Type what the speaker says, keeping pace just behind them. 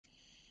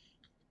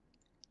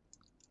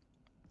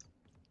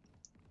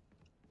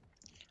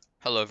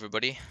Hello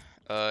everybody.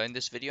 In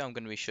this video I'm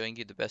going to be showing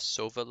you the best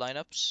Sova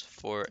lineups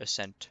for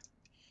Ascent.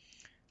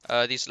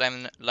 These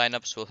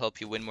lineups will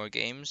help you win more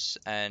games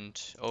and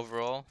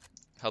overall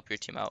help your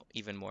team out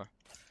even more.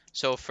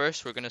 So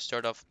first we're going to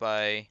start off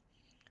by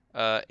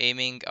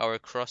aiming our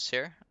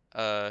crosshair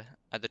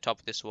at the top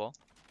of this wall.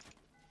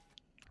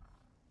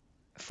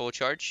 Full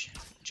charge,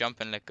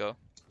 jump and let go.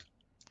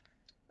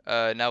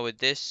 Now with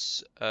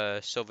this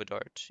Sova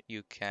dart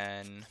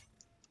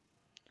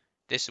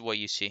this is what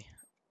you see.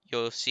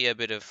 You'll see a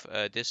bit of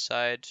this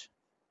side.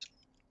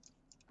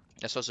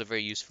 That's also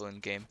very useful in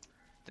game.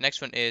 The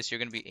next one is you're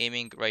going to be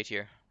aiming right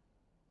here.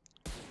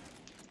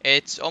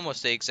 It's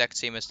almost the exact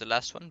same as the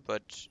last one,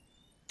 but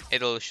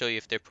it'll show you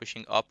if they're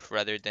pushing up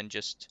rather than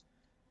just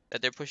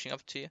that they're pushing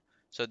up to you.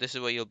 So this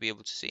is what you'll be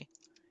able to see.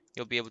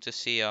 You'll be able to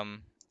see a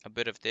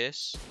bit of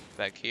this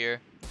back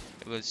here.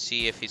 You will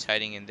see if he's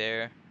hiding in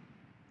there,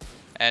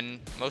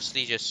 and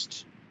mostly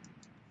just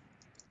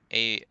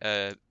a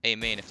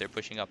main if they're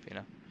pushing up, you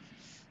know.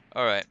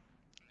 All right.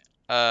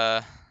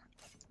 Uh,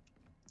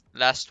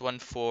 last one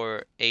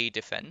for A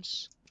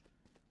defense.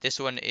 This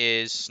one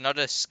is not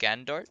a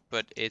scan dart,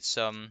 but it's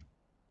a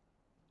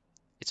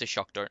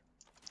shock dart.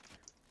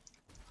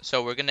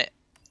 So we're gonna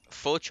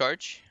full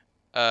charge,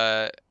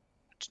 uh,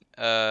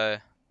 uh,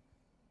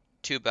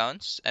 2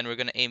 bounce, and we're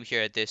gonna aim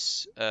here at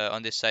this,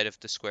 on this side of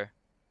the square,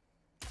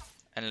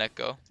 and let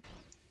go.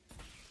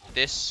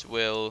 This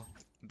will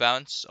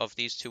bounce off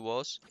these two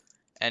walls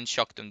and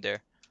shock them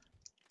there.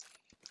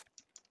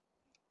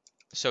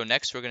 So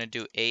next we're gonna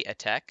do a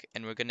attack,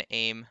 and we're gonna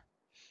aim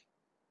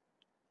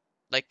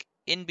like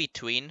in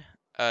between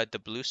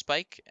the blue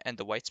spike and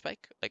the white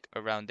spike, like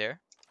around there,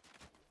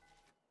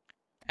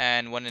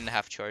 and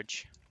 1.5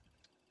 charge.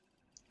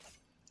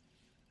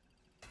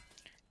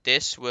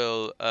 This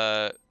will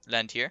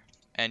land here,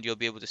 and you'll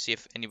be able to see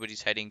if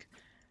anybody's hiding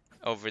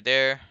over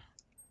there,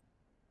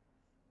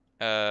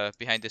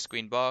 behind this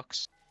green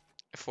box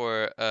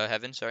for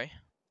heaven, sorry.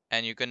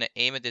 And you're gonna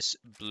aim at this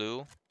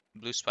blue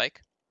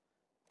spike,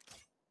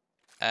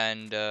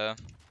 and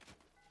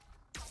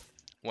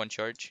 1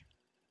 charge.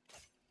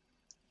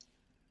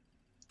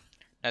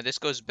 Now this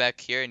goes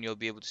back here, and you'll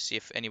be able to see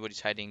if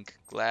anybody's hiding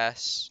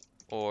glass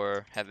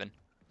or heaven.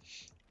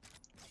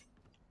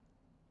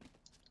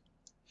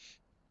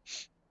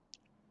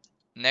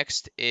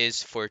 Next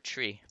is for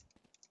tree.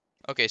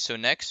 Okay, so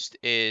next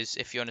is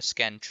if you want to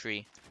scan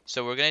tree.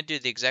 So we're gonna do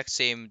the exact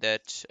same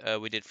that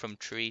we did from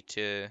tree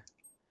to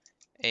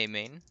A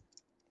main,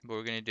 but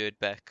we're gonna do it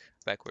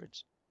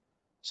backwards.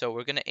 So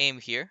we're gonna aim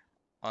here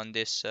on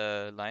this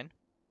line,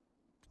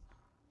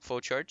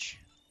 full charge,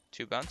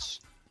 2 bounce,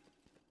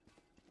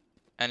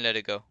 and let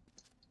it go.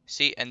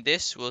 See, and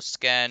this will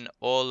scan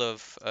all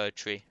of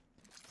tree,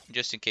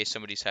 just in case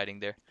somebody's hiding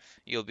there.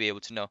 You'll be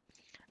able to know.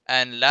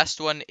 And last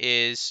one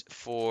is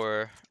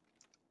for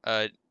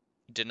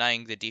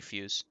denying the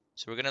defuse.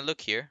 So we're gonna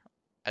look here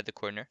at the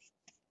corner,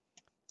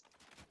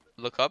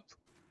 look up,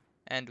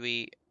 and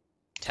we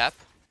tap.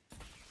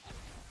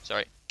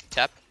 Sorry,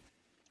 tap,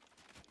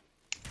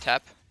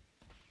 tap,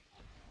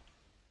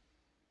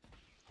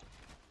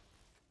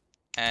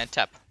 and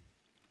tap.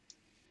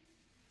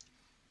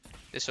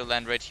 This will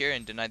land right here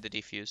and deny the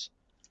defuse.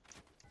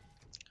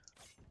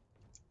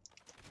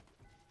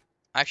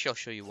 Actually, I'll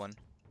show you one.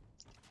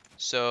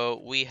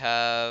 So we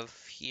have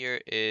here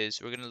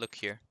is, we're gonna look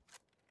here,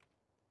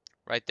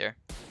 right there.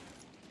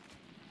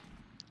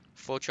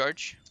 Full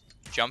charge,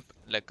 jump,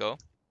 let go.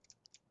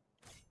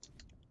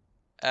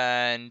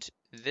 And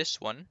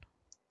this one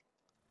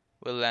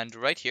will land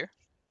right here,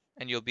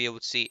 and you'll be able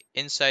to see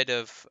inside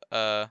of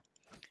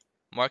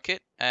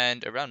market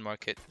and around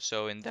market.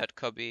 So in that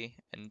cubby,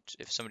 and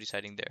if somebody's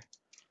hiding there.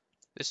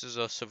 This is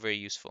also very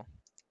useful.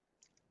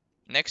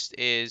 Next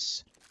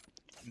is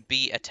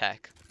B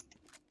attack.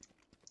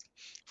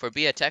 For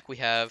B attack, we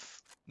have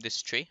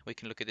this tree. We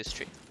can look at this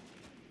tree.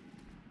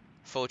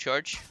 Full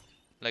charge,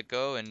 let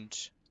go, and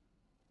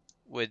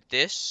with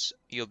this,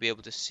 you'll be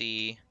able to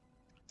see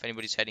if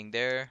anybody's hiding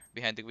there,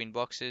 behind the green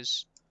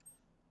boxes,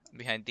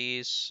 behind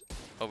these,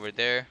 over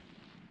there,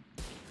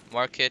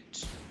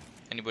 market,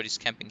 anybody's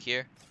camping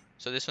here.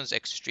 So this one's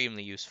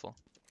extremely useful.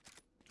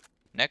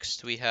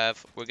 Next,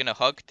 we're gonna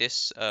hug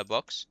this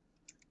box,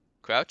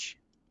 crouch,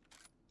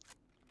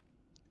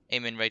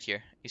 aim in right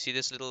here. You see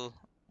this little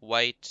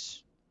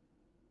white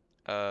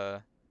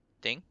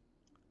thing?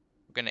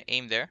 We're gonna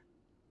aim there.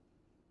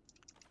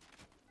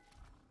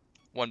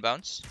 1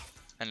 bounce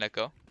and let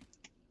go.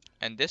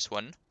 And this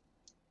one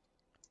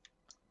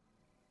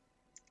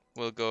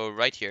will go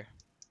right here.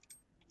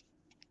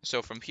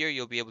 So from here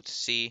you'll be able to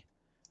see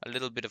a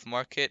little bit of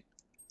market,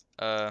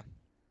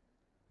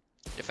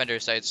 defender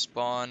side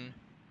spawn,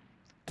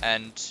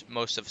 and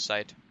most of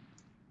side.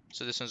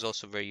 So this one's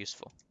also very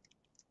useful.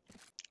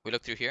 We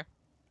look through here.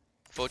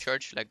 Full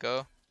charge, let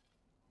go.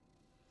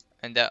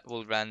 And that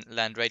will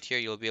land right here.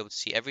 You'll be able to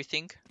see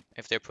everything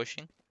if they're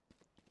pushing.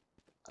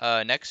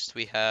 Next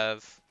we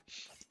have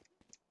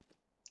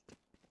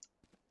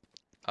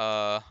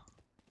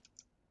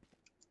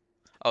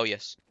oh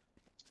yes,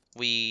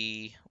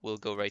 we will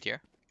go right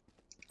here.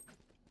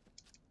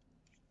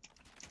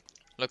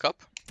 Look up,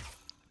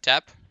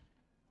 tap.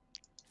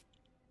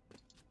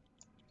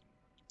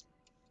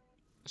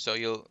 So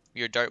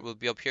your dart will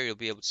be up here. You'll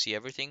be able to see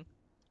everything.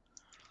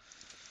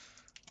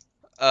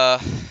 Uh,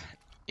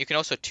 you can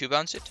also two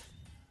bounce it.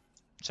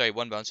 Sorry,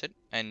 one bounce it,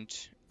 and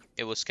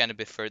it will scan a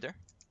bit further.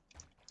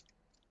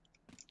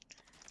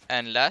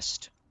 And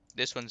last,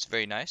 this one's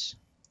very nice.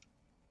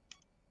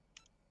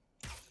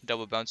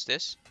 Double bounce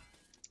this.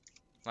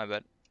 My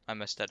bad, I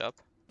messed that up.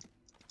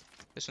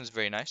 This one's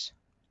very nice.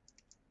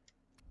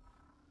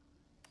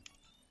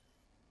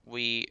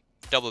 We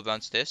double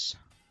bounce this.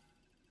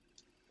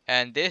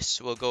 And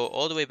this will go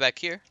all the way back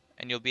here,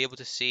 and you'll be able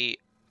to see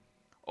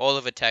all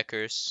of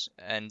attackers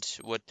and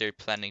what they're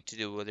planning to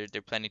do, whether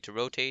they're planning to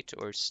rotate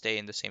or stay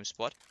in the same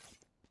spot.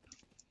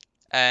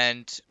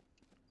 And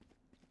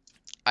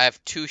I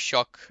have two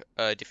shock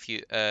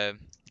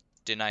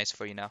denies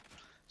for you now.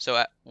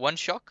 So one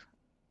shock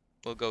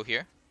will go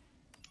here,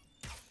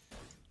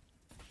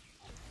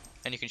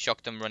 and you can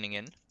shock them running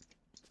in.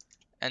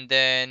 And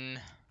then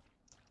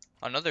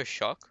another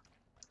shock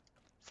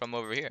from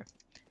over here.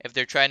 If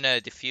they're trying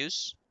to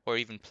defuse or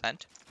even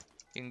plant,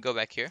 you can go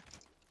back here,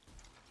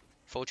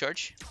 full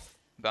charge,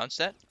 bounce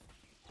that,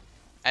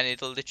 and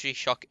it'll literally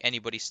shock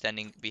anybody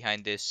standing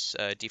behind this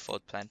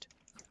default plant.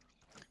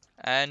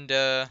 And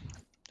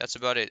that's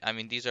about it. I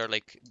mean, these are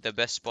like the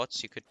best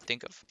spots you could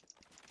think of.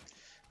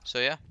 So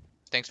yeah,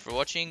 thanks for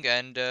watching,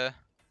 and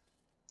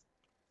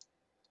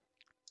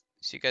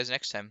see you guys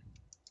next time.